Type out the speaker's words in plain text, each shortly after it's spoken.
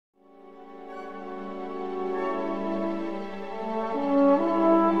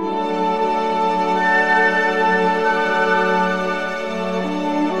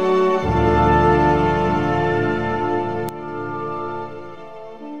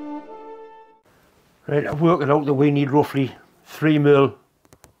Right, I've worked it out that we need roughly 3mm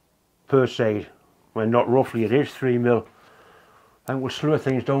per side. Well, not roughly, it is 3mm. And we'll slow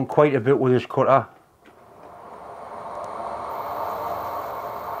things down quite a bit with this cutter.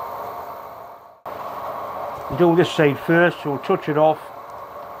 We'll do this side first, so we'll touch it off.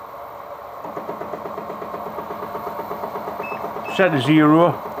 Set to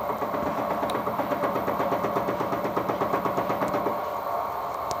 0.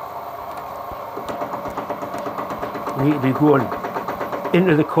 We need to be going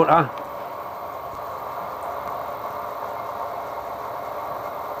into the cutter.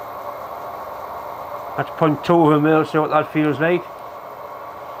 That's 0.2 so what that feels like.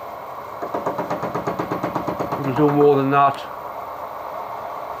 We'll do more than that.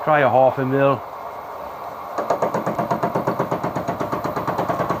 Try a 0.5 mil.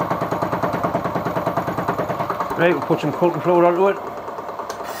 Right, we'll put some cutting fluid onto it.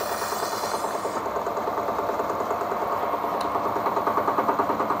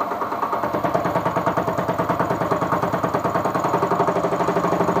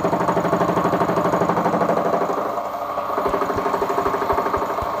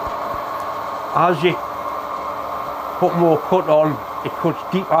 As you put more cut on, it cuts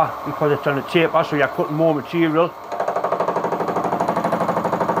deeper because it's on a taper, so you're cutting more material.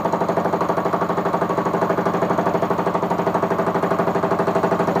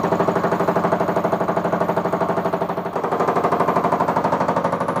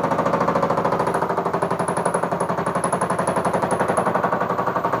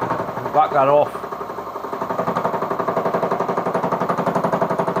 Back that off.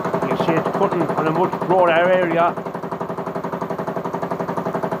 You can see it's cutting on a much broader area.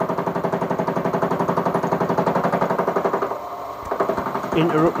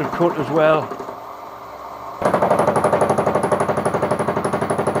 Interrupted cut as well.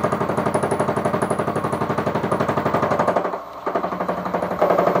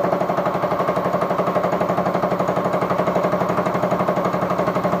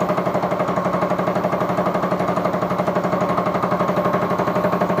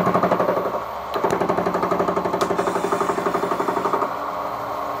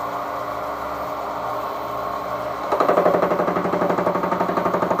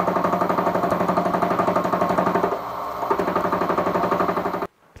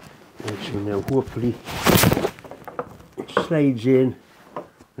 Now hopefully it slides in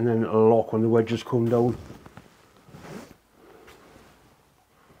and then it'll lock when the wedges come down.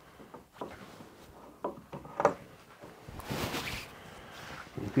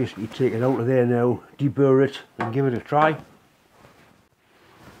 You basically take it out of there now, deburr it and give it a try.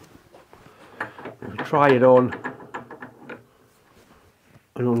 We'll try it on,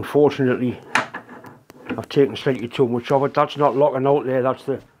 and unfortunately I've taken slightly too much of it. That's not locking out there, that's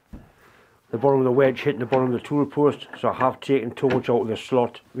the bottom of the wedge hitting the bottom of the tool post, so I have taken too much out of the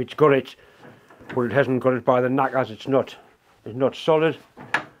slot. It's got it, but it hasn't got it by the neck, as it's not solid.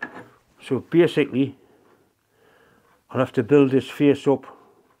 So basically I'll have to build this face up.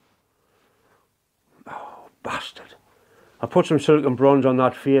 Oh bastard. I'll put some silicone bronze on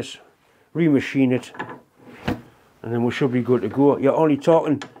that face, remachine it, and then we should be good to go. You're only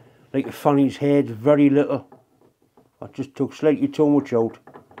talking like a fanny's head, very little. I just took slightly too much out.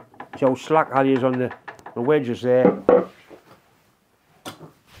 See how slack that is on the wedges there.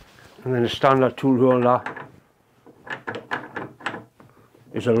 And then the standard tool holder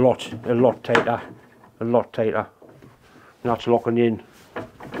is a lot tighter. And that's locking in.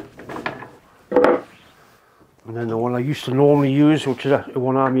 And then the one I used to normally use, which is the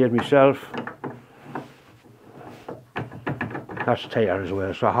one I made myself, that's tighter as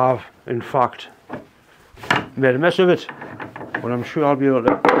well. So I have, in fact, made a mess of it. But I'm sure I'll be able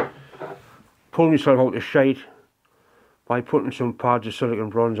to pull myself out of shite by putting some pads of silicone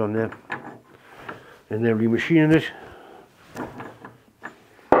bronze on there and then remachining it.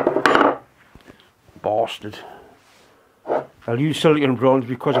 Bastard. I'll use silicone bronze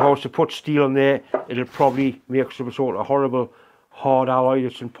because if I was to put steel on there, it'll probably make some sort of horrible hard alloy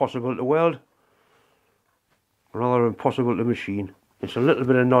that's impossible to weld, rather impossible to machine. It's a little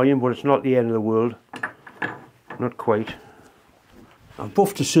bit annoying, but it's not the end of the world. Not quite. I've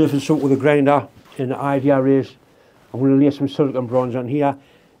buffed the surface up with a grinder, and the idea is I'm going to lay some silicone bronze on here.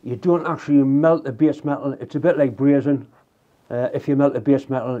 You don't actually melt the base metal, it's a bit like brazing. If you melt the base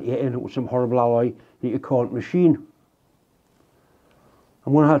metal, you end up with some horrible alloy that you can't machine.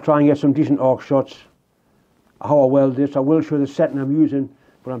 I'm going to try and get some decent arc shots how I weld this. I will show the setting I'm using,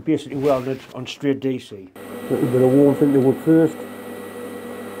 but I'm basically welding it on straight DC. A little bit of warmth into the wood first,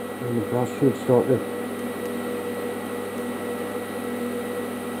 and the brass should start to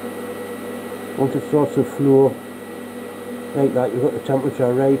Once it starts to flow like that, you've got the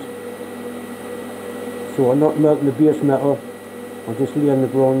temperature right. So I'm not melting the base metal, I'm just laying the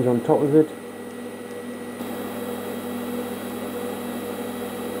bronze on top of it.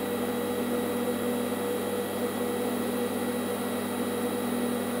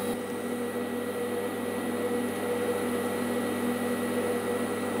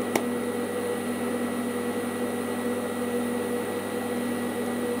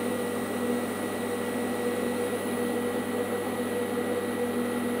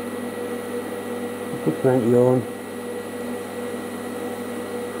 Put plenty on.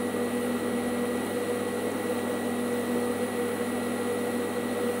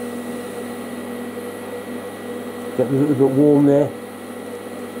 Get a little bit warm there.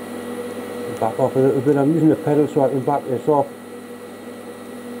 Back off a little bit. I'm using the pedal so I can back this off.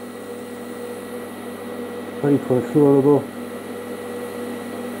 Very controllable.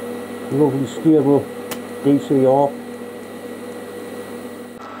 Lovely stable DC off.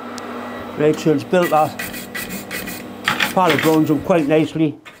 Right, so it's built that pile of bronze up quite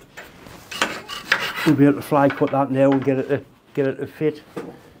nicely. We'll be able to fly cut that now and get it to fit.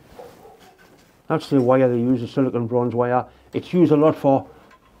 That's the wire they use, the silicon bronze wire. It's used a lot for,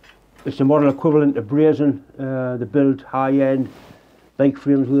 it's the model equivalent to brazing. The build high end bike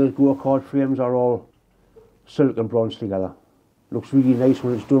frames with those go-kart frames are all silicon bronze together. Looks really nice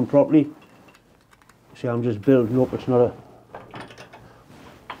when it's done properly. See, I'm just building up, it's not a,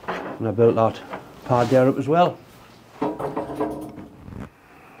 and I built that pad there up as well.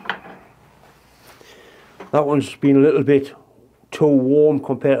 That one's been a little bit too warm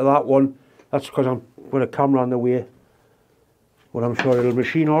compared to that one. That's because I'm with a camera on the way, but I'm sure it'll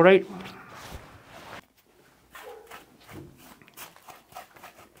machine all right.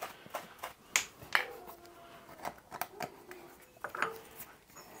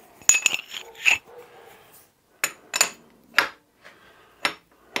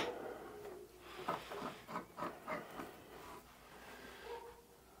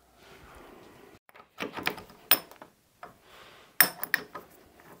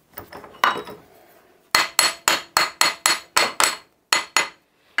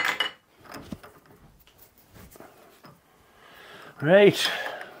 Right.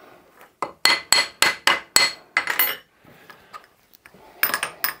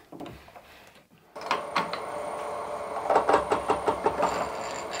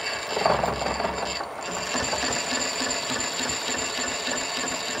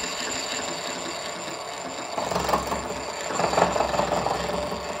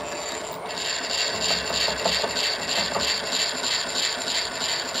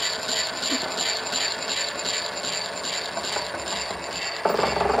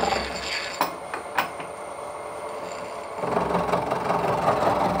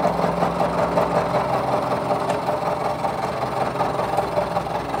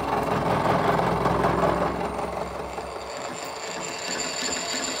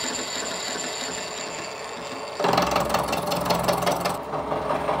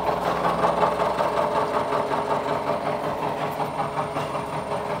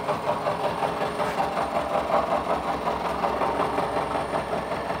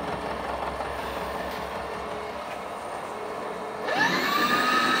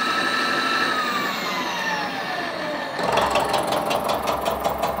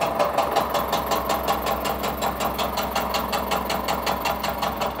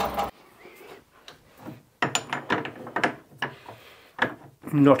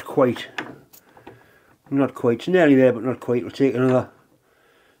 Not quite. It's nearly there, but not quite. We'll take another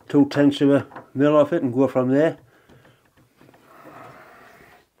 2/10 of a mil off it and go from there.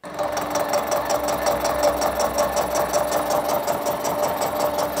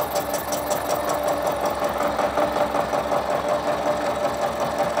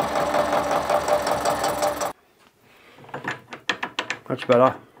 That's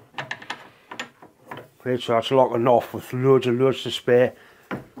better. Right, so that's locking off with loads to spare.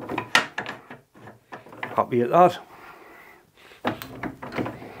 Happy at that.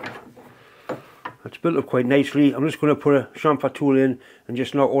 It's built up quite nicely. I'm just going to put a chamfer tool in and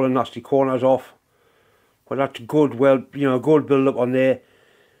just knock all the nasty corners off. But that's good, well, you know, good build up on there.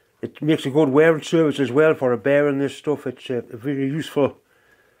 It makes a good wearing surface as well for a bearing. This stuff, it's a very useful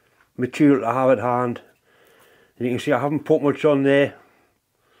material to have at hand. And you can see I haven't put much on there.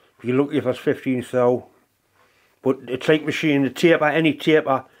 You're lucky if that's 15 thou. But it's like machining the taper, any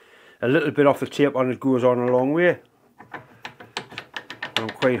taper, a little bit off the taper and it goes on a long way. I'm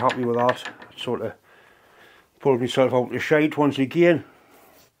quite happy with that. Sort of pulled myself out of the shite once again.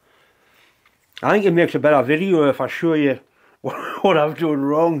 I think it makes a better video if I show you what I've done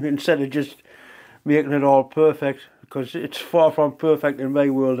wrong instead of just making it all perfect, because it's far from perfect in my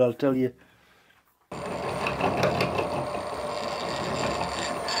world, I'll tell you.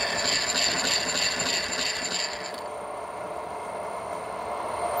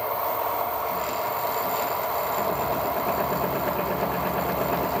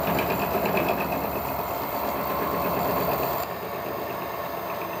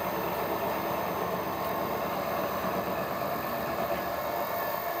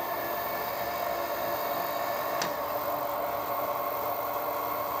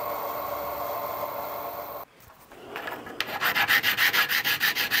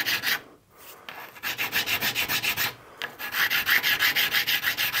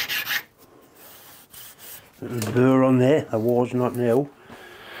 Little burr on there, there was not now.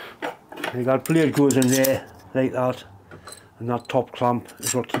 You got blade goes in there like that, and that top clamp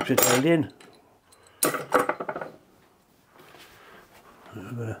is what keeps it held in.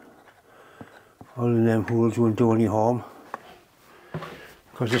 All in them holes won't do any harm,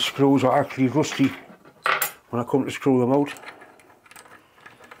 because the screws are actually rusty when I come to screw them out.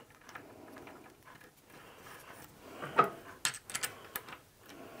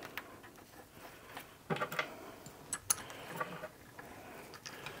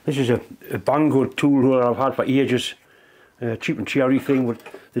 This is a bang good tool that I've had for ages, cheap and cherry thing, but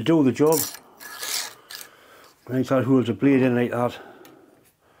they do the job. Right, that holds a blade in like that.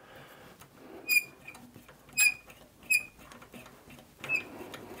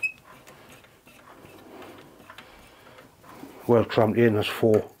 Well clamped in, there's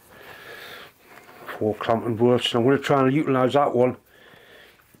four clamping bolts. I'm going to try and utilise that one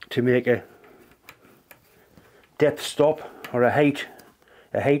to make a depth stop or a height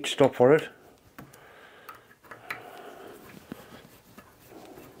stop for it.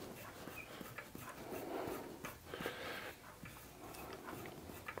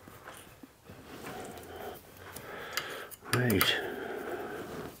 Right.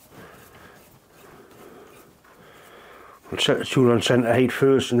 We'll set the tool on centre height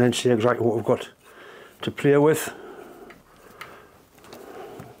first and then see exactly what we've got to play with.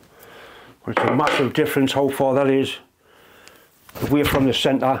 But it's a massive difference how far that is away from the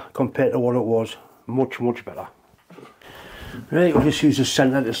centre compared to what it was. Much better. Right, we'll just use the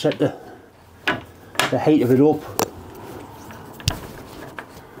centre to set the height of it up.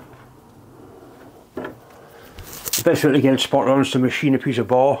 The best way to get it spot on is to machine a piece of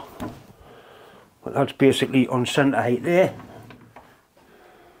bar. But that's basically on centre height there.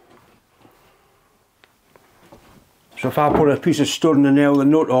 So if I put a piece of studding and nail the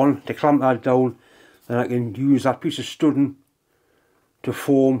nut on to clamp that down, then I can use that piece of studding to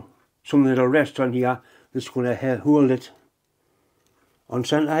form something that'll rest on here that's going to hold it on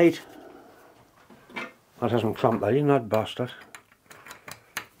centre height. That hasn't clamped that in, that bastard.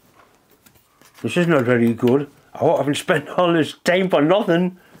 This is not very good. I haven't spent all this time for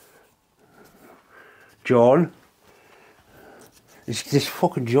nothing. John, this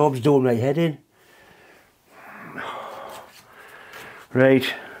fucking job's doing my head in.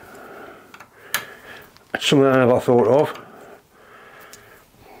 Right, that's something I never thought of.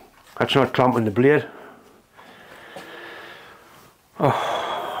 That's not clamping the blade.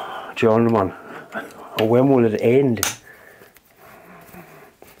 Oh, John, man, when will it end?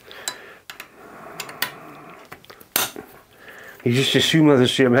 You just assume they're the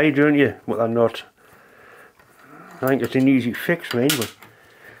same height, don't you? But they're not. I think it's an easy fix, mate, but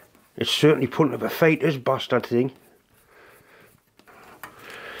it's certainly putting up a fight, this bastard thing.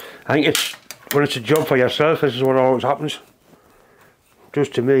 I think it's, when it's a job for yourself, this is what always happens.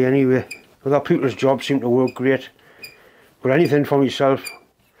 Just to me, anyway. Other people's jobs seem to work great, but anything for myself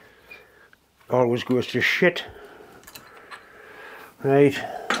always goes to shit. Right.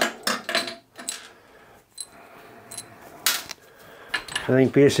 I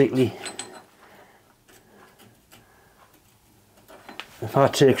think basically, if I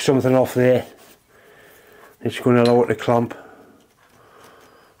take something off there, it's going to allow it to clamp.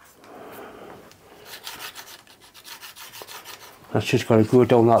 That's just got to go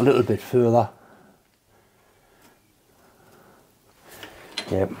down that little bit further.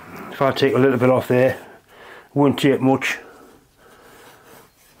 Yep. If I take a little bit off there, it won't take much.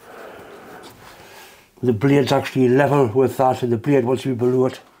 The blade's actually level with that, and the blade wants to be below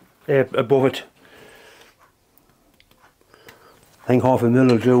it, above it. I think half a mil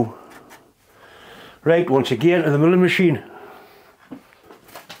will do. Right, once again to the milling machine.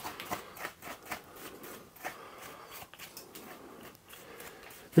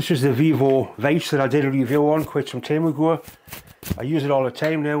 This is the Vivo Vice that I did a review on quite some time ago. I use it all the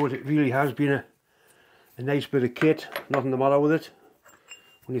time now, but it really has been a nice bit of kit. Nothing the matter with it.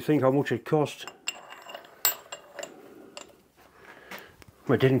 When you think how much it cost.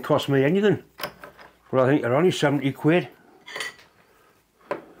 It didn't cost me anything. Well, I think they're only 70 quid.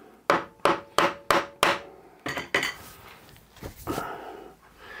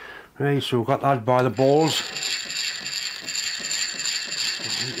 Right, so we've got that by the balls.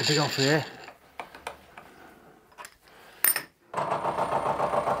 A bit off there.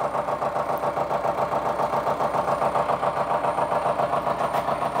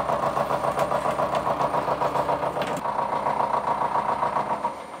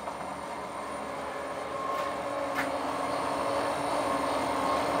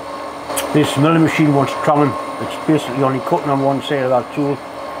 This milling machine wants tramming. It's basically only cutting on one side of that tool.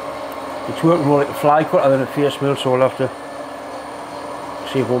 It's working more like a fly cutter than a face mill, so we'll have to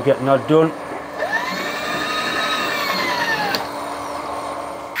see if we're getting that done.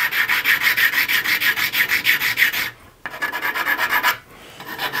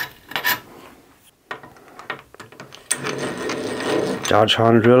 Dad's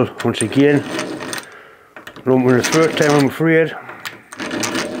hand drill once again. Not for the third time, I'm afraid.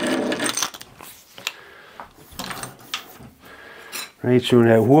 Right, so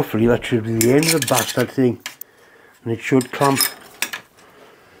now hopefully that should be the end of the bastard thing, and it should clamp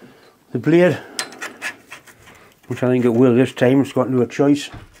the blade, which I think it will this time. It's got no choice.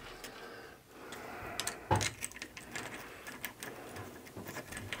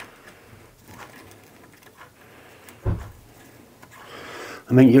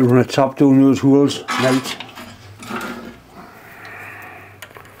 I mean, you run a tap down those holes right.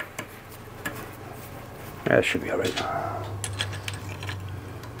 That should be alright.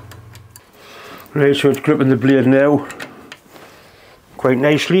 Right, so it's gripping the blade now quite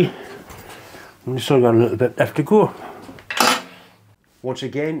nicely. We've still got a little bit left to go. Once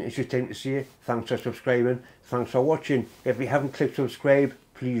again, it's just time to say thanks for subscribing, thanks for watching. If you haven't clicked subscribe,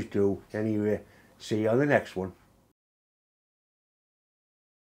 please do. Anyway, see you on the next one.